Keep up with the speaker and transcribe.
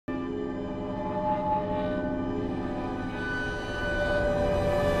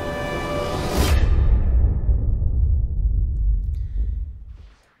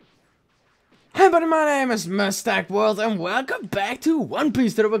everybody, my name is Mr. World and welcome back to One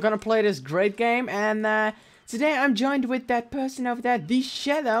Piece. Today we're gonna play this great game, and today I'm joined with that person over there, the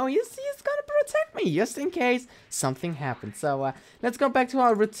Shadow. He's gonna protect me just in case something happens. So let's go back to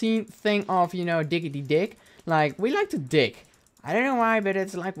our routine thing of, you know, diggity dig. Like, we like to dig. I don't know why, but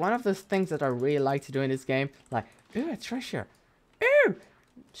it's like one of those things that I really like to do in this game. Like, ooh, a treasure. Ooh,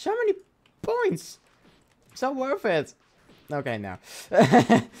 so many points. So worth it. Okay, no.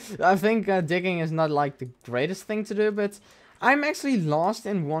 I think digging is not like the greatest thing to do, but I'm actually lost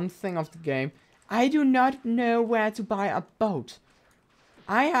in one thing of the game. I do not know where to buy a boat.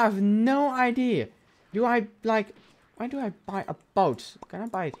 I have no idea. Do I, like, why do I buy a boat? Can I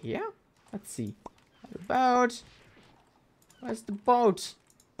buy it here? Let's see. The boat. Where's the boat?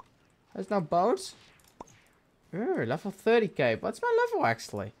 There's no boat. Ooh, level 30k. What's my level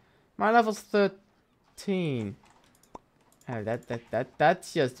actually? My level's 13. Oh,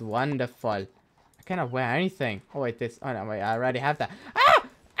 that's just wonderful. I cannot wear anything. Oh wait, this. Oh no, wait, I already have that. Ah!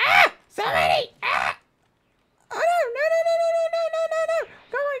 Ah! Somebody! Ah! Oh no! No!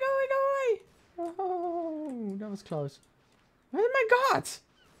 Go away! Go away! Go away! Oh, that was close. Oh my God!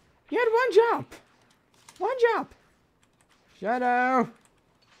 You had one jump. One jump. Shadow.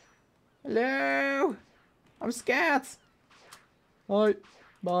 Hello. I'm scared. Bye.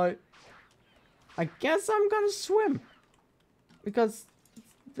 Bye. I guess I'm gonna swim. Because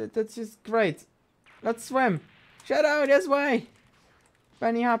that's just great. Let's swim. Shadow, this way.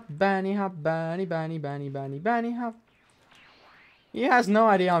 Bunny hop, bunny hop, bunny, bunny, bunny, bunny, bunny hop. He has no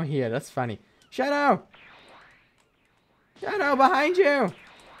idea I'm here. That's funny. Shadow. Shadow, behind you.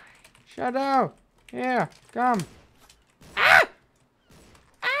 Shadow. Here, come. Ah!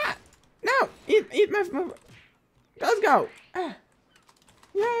 Ah! No! Eat my... Let's go. Ah.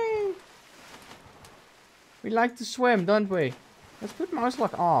 Yay! We like to swim, don't we? Let's put mouse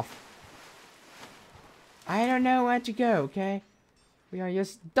lock off. I don't know where to go, okay? We are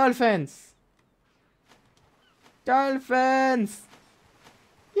just dolphins. Dolphins!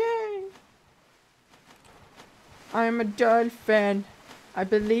 Yay! I'm a dolphin. I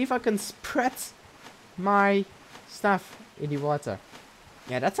believe I can spread my stuff in the water.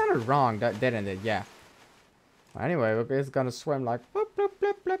 Yeah, that sounded wrong, didn't it? Yeah. Anyway, we're just gonna swim like bloop, bloop,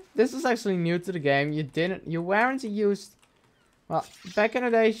 bloop, bloop. This is actually new to the game. You weren't used. Well, back in the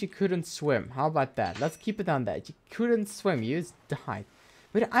days you couldn't swim. How about that? Let's keep it on that. You couldn't swim. You just died.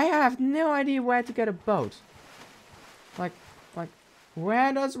 But I have no idea where to get a boat. Like,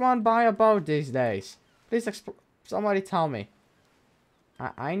 where does one buy a boat these days? Please somebody tell me.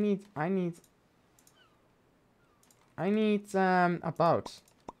 I need a boat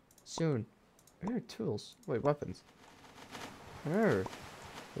soon. Oh, tools. Wait, weapons. Oh.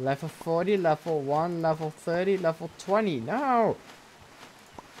 Level 40, level 1, level 30, level 20. No!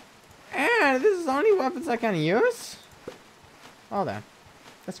 And this is only weapons I can use? Oh, then.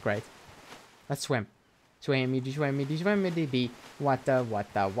 That's great. Let's swim. Swimmity, swimmity, swimmity, wata,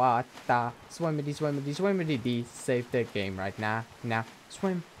 wata, wata. Swimmity, swimmity, swimmity, save the game right now. Now.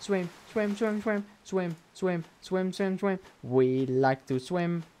 Swim, swim, swim, swim, swim, swim, swim, swim, swim, swim. We like to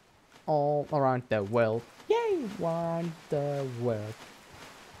swim all around the world. Yay! Around the world.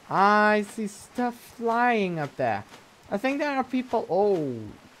 I see stuff flying up there. I think there are people. Oh,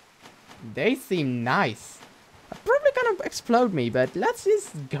 they seem nice. They're probably gonna explode me, but let's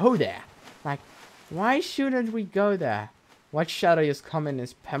just go there. Like, why shouldn't we go there? What Shadow just come in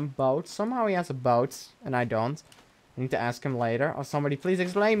his pimp boat? Somehow he has a boat, and I don't. I need to ask him later. Or somebody please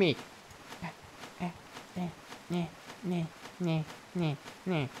explain me.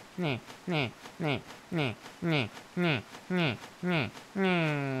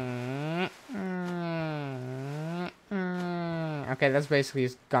 Okay, that's basically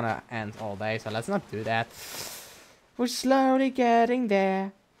just gonna end all day, so let's not do that. We're slowly getting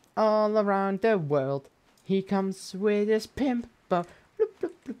there, all around the world. He comes with his pimp boat.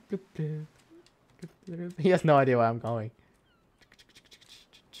 He has no idea where I'm going.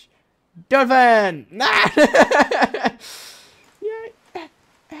 Dolphin!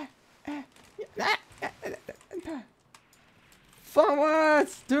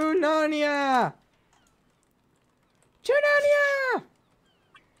 Forwards to Narnia! To Narnia!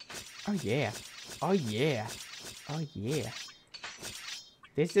 Oh yeah. Oh yeah. Oh yeah.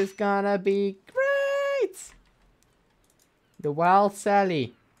 This is gonna be great! The Wild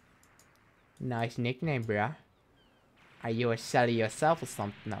Sally. Nice nickname, bruh. Are you a Sally yourself or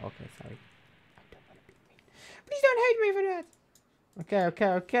something? No, okay, sorry. I don't want to be mean. Please don't hate me for that.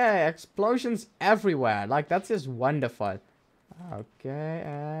 Okay. Explosions everywhere. Like, that's just wonderful. Okay,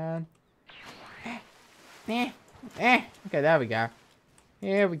 and... Okay, there we go.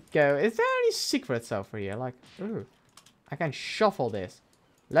 Here we go. Is there any secrets over here? Like, ooh. I can shuffle this.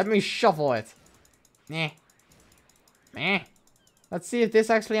 Let me shuffle it. Meh. Meh. Let's see if this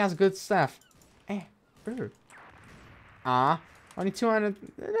actually has good stuff. Ooh. Only 200.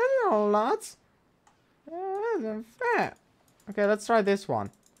 That's not a lot. That's unfair. Okay, let's try this one.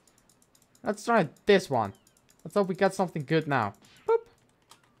 Let's try this one. Let's hope we get something good now. Boop.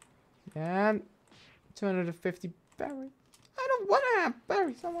 And 250 berries. I don't want to have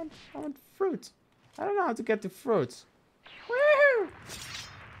berries. I want fruits. I don't know how to get the fruits. Woohoo!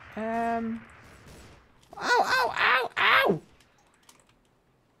 Ow, ow, ow, ow!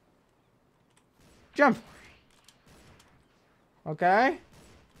 Jump. Okay.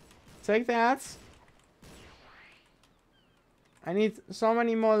 Take that. I need so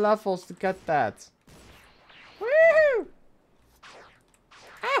many more levels to get that. Woohoo!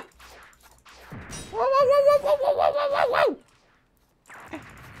 Ah! Whoa, whoa, whoa, whoa, whoa, whoa, whoa, whoa, whoa!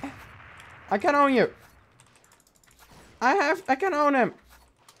 I can own you. I can own him.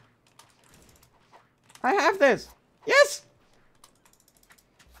 I have this. Yes!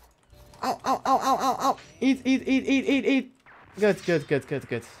 Ow, ow, ow, ow, ow, ow. Eat, eat, eat, eat, eat, eat. Good, good, good, good,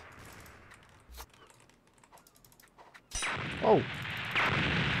 good. Whoa.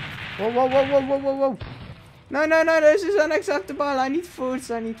 Whoa, whoa, whoa, whoa, whoa, whoa, whoa. No, no, no, this is unacceptable. I need food,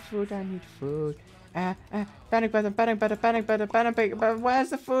 I need food, I need food. Panic button, panic button, panic button, panic button. Where's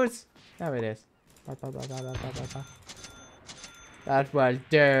the food? There it is. That will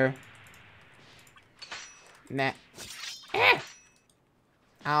do. Nah.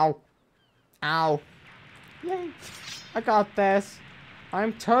 Ow. Ow. Yay. I got this.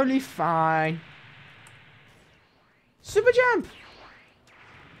 I'm totally fine. Super jump.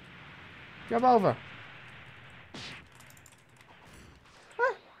 Jump over.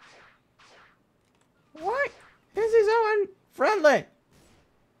 Huh? Why is he so unfriendly?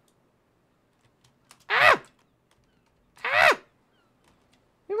 Ah! Ah!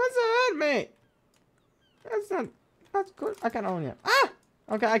 He wants to hurt me. That's good. I can own him. Ah!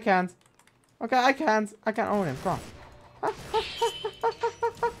 Okay, I can't. Okay, I can't. I can own him. Come on.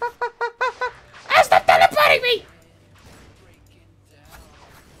 Ah, stop teleporting me!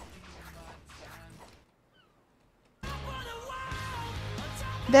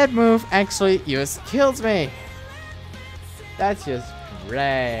 That move actually just kills me. That's just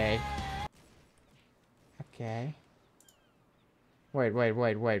great. Okay. Wait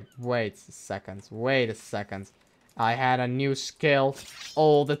a second. Wait a second. I had a new skill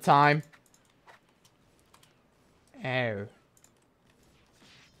all the time. Oh.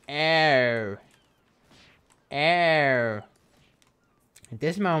 Oh. Oh. At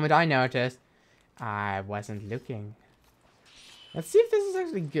this moment I noticed I wasn't looking. Let's see if this is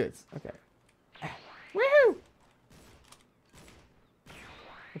actually good. Okay. Woohoo!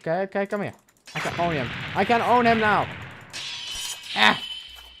 Okay, okay, come here. I can own him. I can own him now. Ah!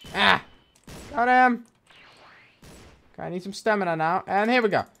 Ah! Got him! Okay, I need some stamina now. And here we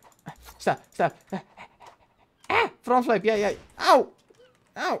go. Stop, stop. Ah! Front flip, yeah, yeah. Ow!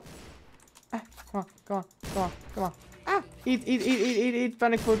 Ow! Ah, come on, come on, come on, come on. Ah! Eat, eat, eat, eat, eat, eat.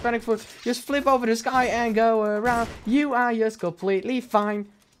 Panic food, panic food. Just flip over the sky and go around. You are just completely fine.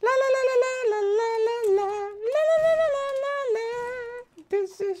 La la la la la la la la la la la la la la.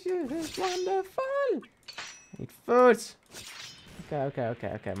 This is just wonderful. Eat food.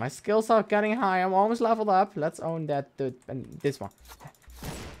 Okay. My skills are getting high. I'm almost leveled up. Let's own that dude and this one.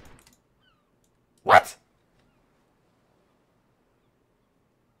 What?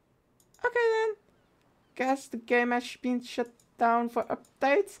 Okay then. Guess the game has been shut down for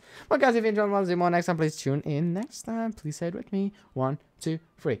updates. Well guys, if you enjoyed one more next time, please tune in next time. Please say it with me. 1, 2,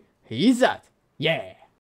 3. He's out. Yeah.